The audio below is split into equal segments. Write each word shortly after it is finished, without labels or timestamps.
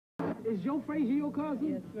Is Joe Frazier your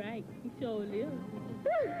cousin? That's right. He sure lives.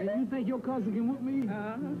 And you think your cousin can whoop me?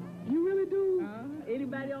 Uh-huh. You really do?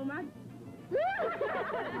 Anybody on my...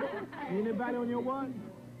 Anybody on your what?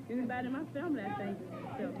 Anybody in my family, I think,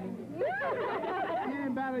 except me.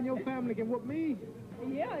 Anybody in your family can whoop me?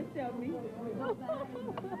 Yeah, except me.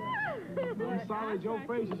 I'm sorry, Joe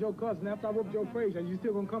Frazier's your cousin. After I whoop Joe Frazier, you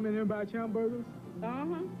still gonna come in here and buy champ burgers?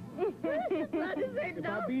 Uh-huh. If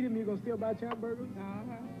I beat him, you gonna still buy champ burgers?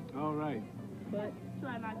 Uh-huh. All right. But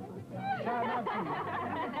try not to. Try not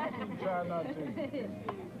to. Try not to.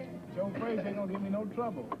 Joe Frazier ain't gonna give me no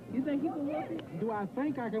trouble. You think you can whoop it? Do I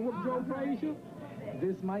think I can whoop Joe Frazier?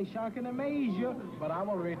 This might shock and amaze you, but I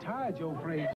will retire Joe Frazier.